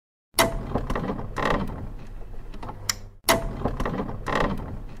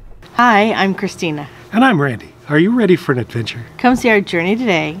Hi, I'm Christina. And I'm Randy. Are you ready for an adventure? Come see our journey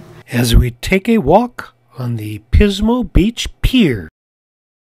today As we take a walk on the Pismo Beach Pier.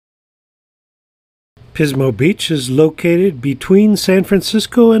 Pismo Beach is located between San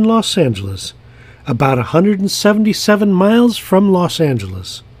Francisco and Los Angeles, about 177 miles from Los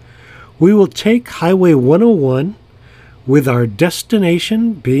Angeles. We will take Highway 101 with our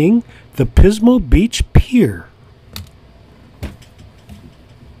destination being the Pismo Beach Pier.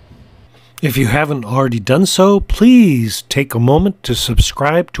 If you haven't already done so, please take a moment to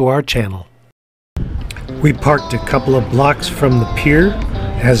subscribe to our channel. We parked a couple of blocks from the pier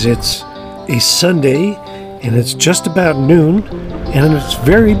as it's a Sunday and it's just about noon and it's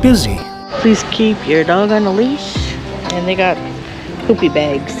very busy. Please keep your dog on a leash. And they got poopy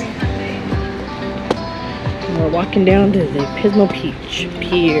bags. And we're walking down to the Pismo Beach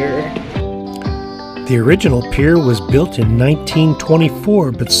Pier. The original pier was built in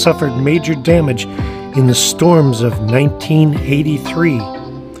 1924 but suffered major damage in the storms of 1983.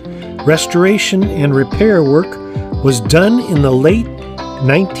 Restoration and repair work was done in the late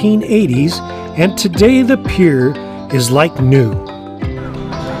 1980s, and today the pier is like new.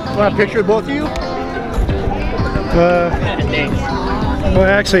 Want a picture of both of you? Well,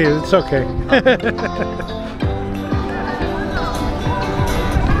 actually, it's okay.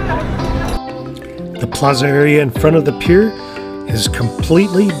 The plaza area in front of the pier has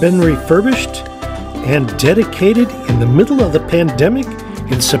completely been refurbished and dedicated in the middle of the pandemic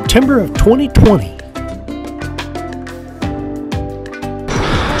in September of 2020.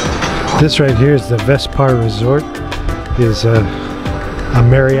 This right here is the Vespar Resort. Is a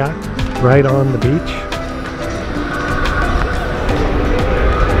Marriott right on the beach.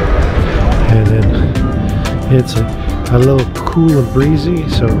 And then it's a little cool and breezy,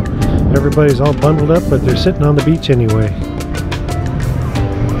 so everybody's all bundled up, but they're sitting on the beach anyway.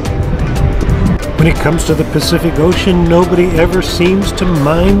 When it comes to the Pacific Ocean, nobody ever seems to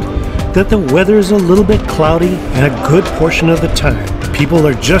mind that the weather's a little bit cloudy and a good portion of the time. People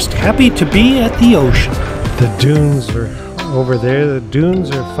are just happy to be at the ocean. The dunes are over there. The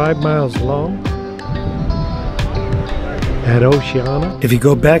dunes are 5 miles long at Oceana. If you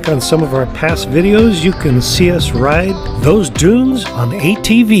go back on some of our past videos, you can see us ride those dunes on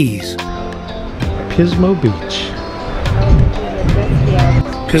ATVs. Pismo Beach.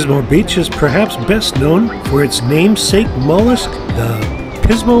 Pismo Beach is perhaps best known for its namesake mollusk, the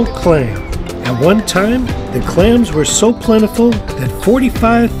Pismo clam. At one time, the clams were so plentiful that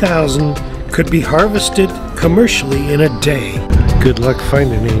 45,000 could be harvested commercially in a day. Good luck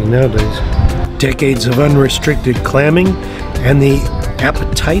finding any nowadays. Decades of unrestricted clamming and the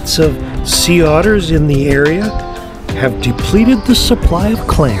appetites of sea otters in the area have depleted the supply of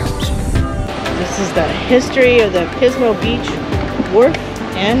clams. This is the history of the Pismo Beach Wharf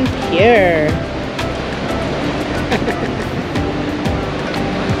and Pier.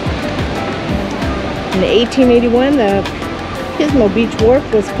 In 1881, the Pismo Beach Wharf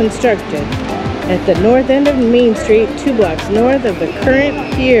was constructed at the north end of Main Street, 2 blocks north of the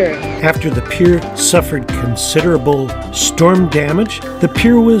current pier. After the pier suffered considerable storm damage, the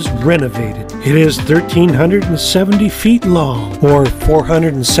pier was renovated. It is 1,370 feet long, or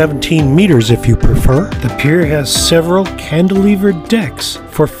 417 meters if you prefer. The pier has several cantilevered decks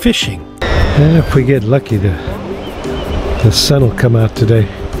for fishing. And if we get lucky, the sun will come out today.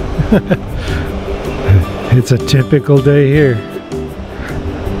 It's a typical day here.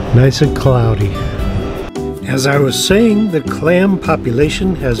 Nice and cloudy. As I was saying, the clam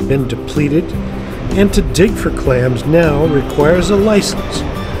population has been depleted, and to dig for clams now requires a license.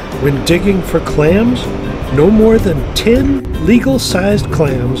 When digging for clams, no more than 10 legal-sized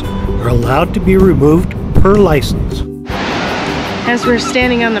clams are allowed to be removed per license. As we're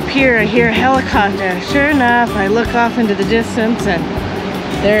standing on the pier, I hear a helicopter. Sure enough, I look off into the distance and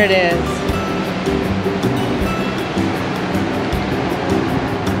there it is.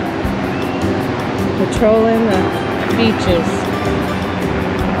 Patrolling the beaches.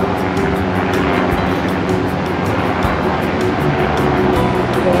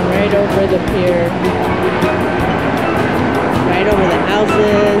 Going right over the pier. Right over the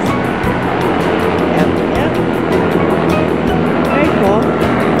houses. Yep. Very cool.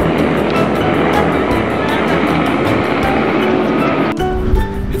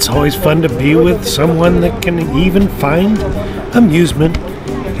 It's always fun to be with someone that can even find amusement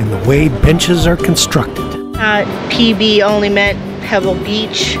in the way benches are constructed. PB only meant Pebble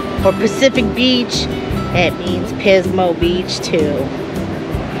Beach or Pacific Beach. It means Pismo Beach too.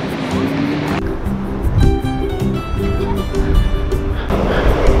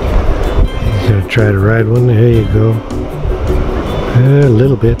 Gonna try to ride one. There you go. A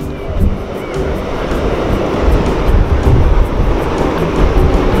little bit.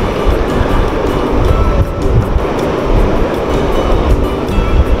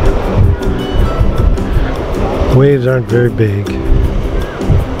 Waves aren't very big.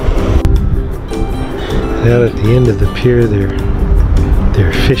 Out at the end of the pier,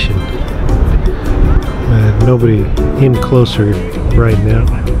 they're fishing. Nobody in closer right now.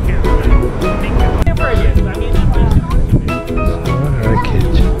 Alright,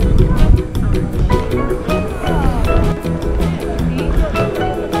 kids.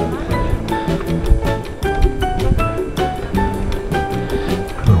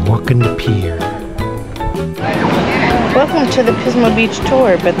 We're walking the pier. Welcome to the Pismo Beach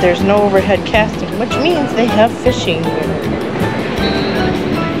tour, but there's no overhead casting, which means they have fishing here.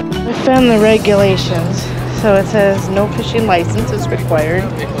 I found the regulations. So it says no fishing license is required.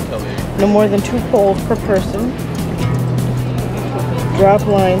 No more than 2 poles per person. Drop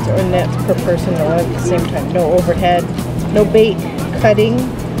lines or nets per person all at the same time. No overhead. No bait cutting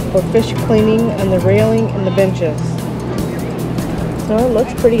or fish cleaning on the railing and the benches. So it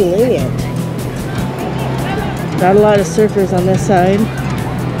looks pretty lenient. Not a lot of surfers on this side.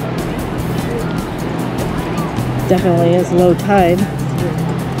 Definitely is low tide.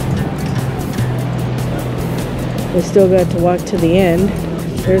 We still got to walk to the end.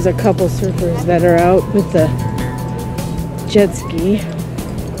 There's a couple surfers that are out with the jet ski.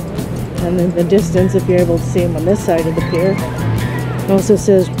 And in the distance, if you're able to see them on this side of the pier, it also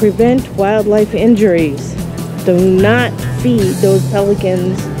says prevent wildlife injuries. Do not feed those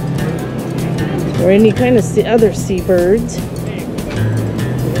pelicans or any kind of other seabirds.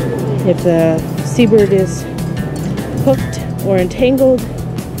 If the seabird is hooked or entangled,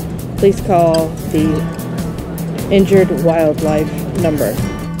 please call the injured wildlife number.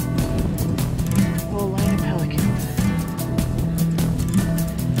 Whole line of pelicans.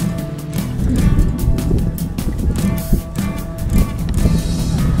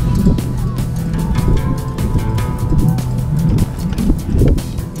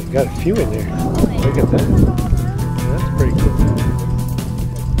 Got a few in there. Look at that. That's pretty cool.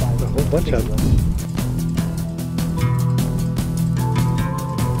 A whole bunch of them.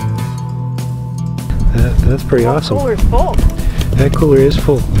 That's pretty awesome. That cooler's full. That cooler is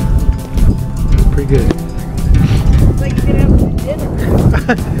full. Pretty good. It's like you could have dinner on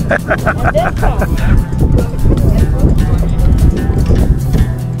this phone.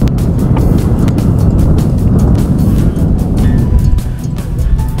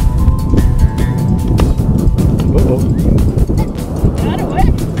 Got away.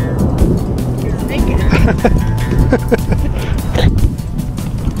 It's thinking.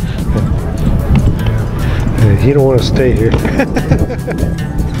 You don't want to stay here.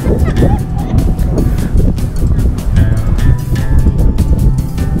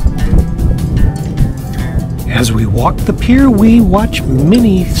 As we walk the pier, we watch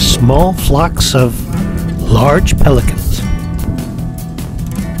many small flocks of large pelicans.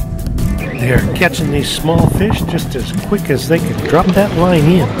 They're catching these small fish just as quick as they can drop that line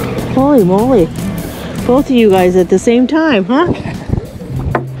in. Holy moly. Both of you guys at the same time, huh?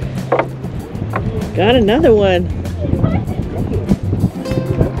 Got another one.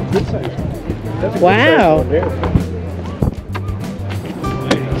 Wow.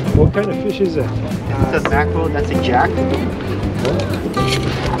 What kind of fish is that? It's a mackerel, that's a jack.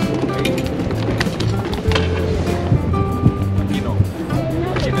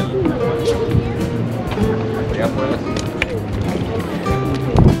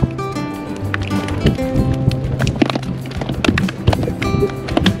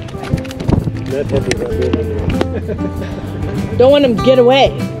 Don't want them to get away.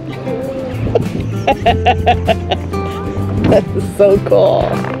 That's so cool.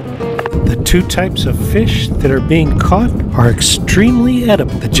 The 2 types of fish that are being caught are extremely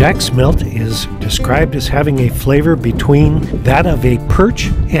edible. The jack smelt is described as having a flavor between that of a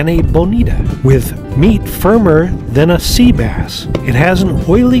perch and a bonita, with meat firmer than a sea bass. It has an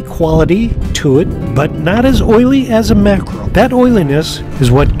oily quality to it, but not as oily as a mackerel. That oiliness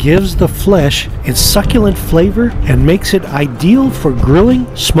is what gives the flesh its succulent flavor and makes it ideal for grilling,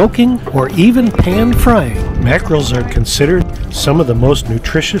 smoking, or even pan frying. Mackerels are considered some of the most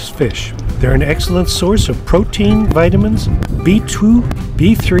nutritious fish. They're an excellent source of protein, vitamins, B2,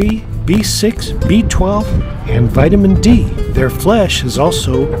 B3, B6, B12, and vitamin D. Their flesh is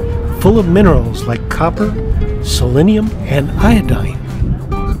also full of minerals like copper, selenium, and iodine.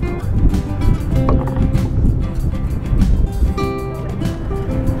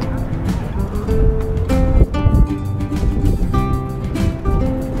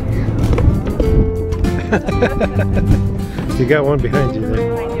 You got one behind you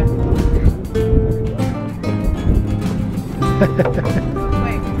there.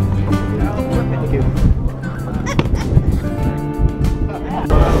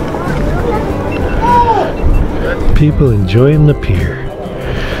 people enjoying the pier.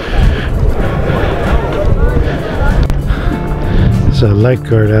 There's a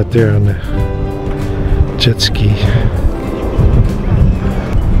lifeguard out there on the jet ski.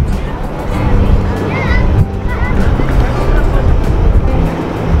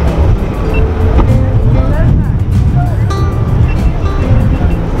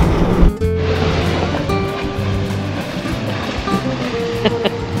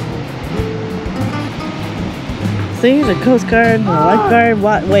 See, the Coast Guard and the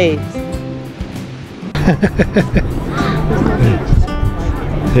lifeguard waves.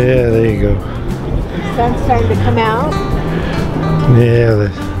 Yeah, there you go. The sun's starting to come out. Yeah,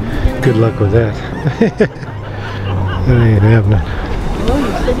 good luck with that. That ain't happening. Well,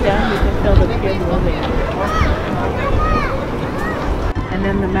 you sit down, you can feel the pier moving. And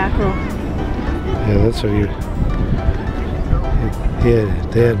then the mackerel. Yeah, that's what you... Yeah,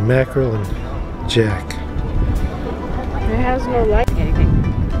 they had mackerel and jack. It has no light.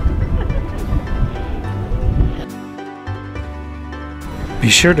 Be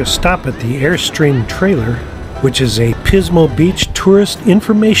sure to stop at the Airstream trailer, which is a Pismo Beach tourist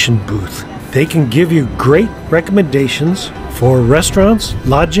information booth. They can give you great recommendations for restaurants,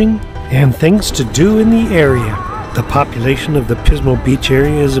 lodging, and things to do in the area. The population of the Pismo Beach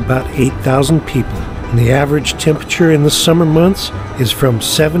area is about 8,000 people. And the average temperature in the summer months is from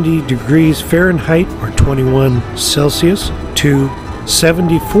 70 degrees Fahrenheit or 21 Celsius to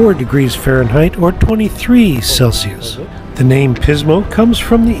 74 degrees Fahrenheit or 23 Celsius. The name Pismo comes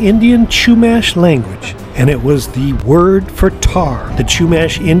from the Indian Chumash language, and it was the word for tar. The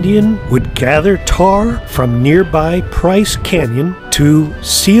Chumash Indian would gather tar from nearby Price Canyon to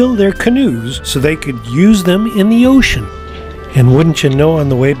seal their canoes so they could use them in the ocean. And wouldn't you know, on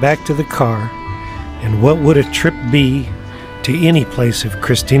the way back to the car, and what would a trip be to any place if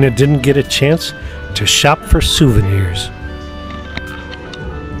Christina didn't get a chance to shop for souvenirs?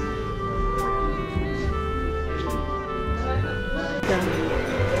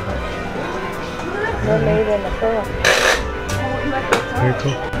 Mermaid and the pearl. Very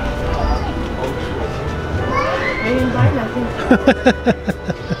cool. I didn't buy nothing.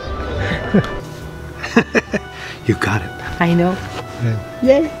 You got it. I know. Yeah.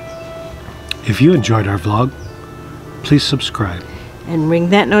 Yay. If you enjoyed our vlog, please subscribe. And ring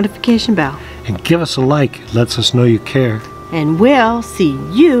that notification bell. And give us a like. It lets us know you care. And we'll see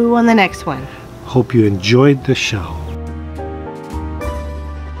you on the next one. Hope you enjoyed the show.